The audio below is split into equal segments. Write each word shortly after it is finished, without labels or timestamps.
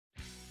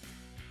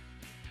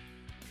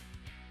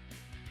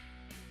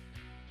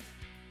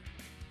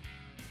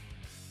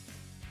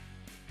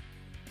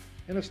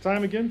And it's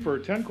time again for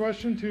 10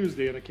 Question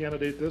Tuesday, and a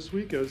candidate this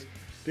week is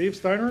Dave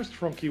Steinhorst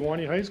from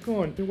Kewaunee High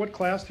School. And what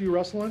class do you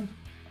wrestle in?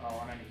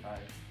 195.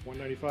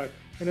 195.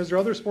 And is there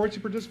other sports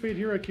you participate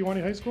here at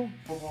Kewaunee High School?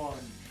 Football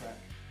and track.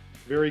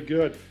 Very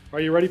good. Are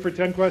you ready for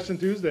 10 Question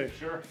Tuesday?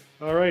 Sure.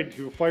 All right,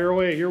 fire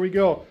away. Here we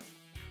go.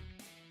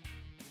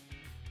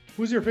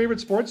 Who's your favorite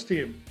sports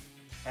team?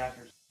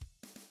 Packers.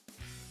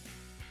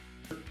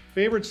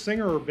 Favorite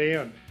singer or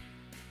band?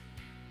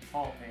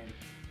 Hall of Fame.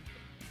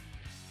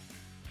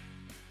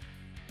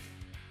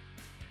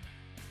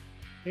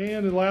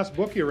 And the last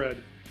book you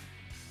read?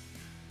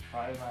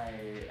 Probably my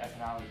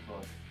economics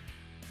book.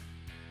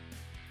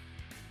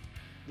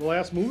 The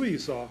last movie you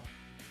saw?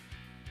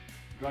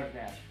 Drug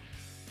Dash.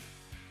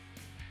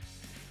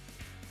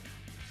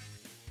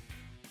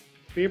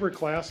 Favorite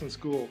class in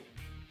school?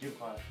 Gym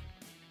class.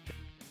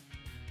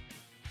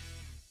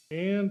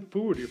 And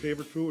food, your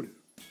favorite food?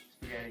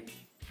 Spaghetti.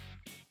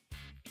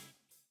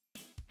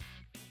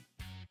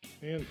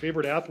 And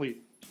favorite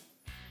athlete?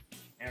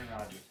 Aaron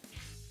Rodgers.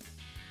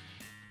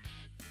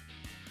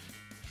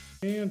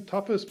 And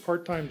toughest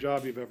part-time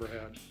job you've ever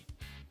had?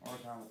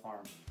 Working on the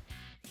farm.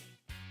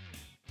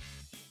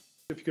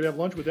 If you could have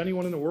lunch with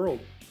anyone in the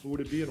world, who would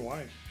it be and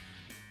why?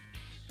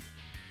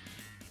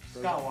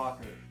 Scott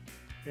Walker.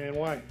 And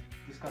why?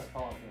 Discuss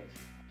politics.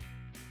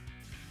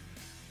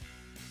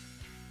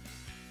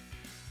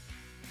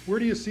 Where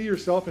do you see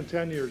yourself in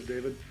 10 years,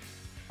 David?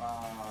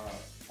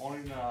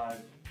 Owning the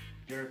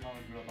dairy farm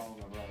and grill farm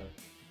with my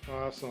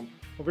brother. Awesome.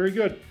 Well, very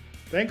good.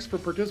 Thanks for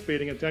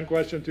participating in 10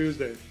 Question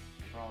Tuesday. No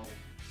problem.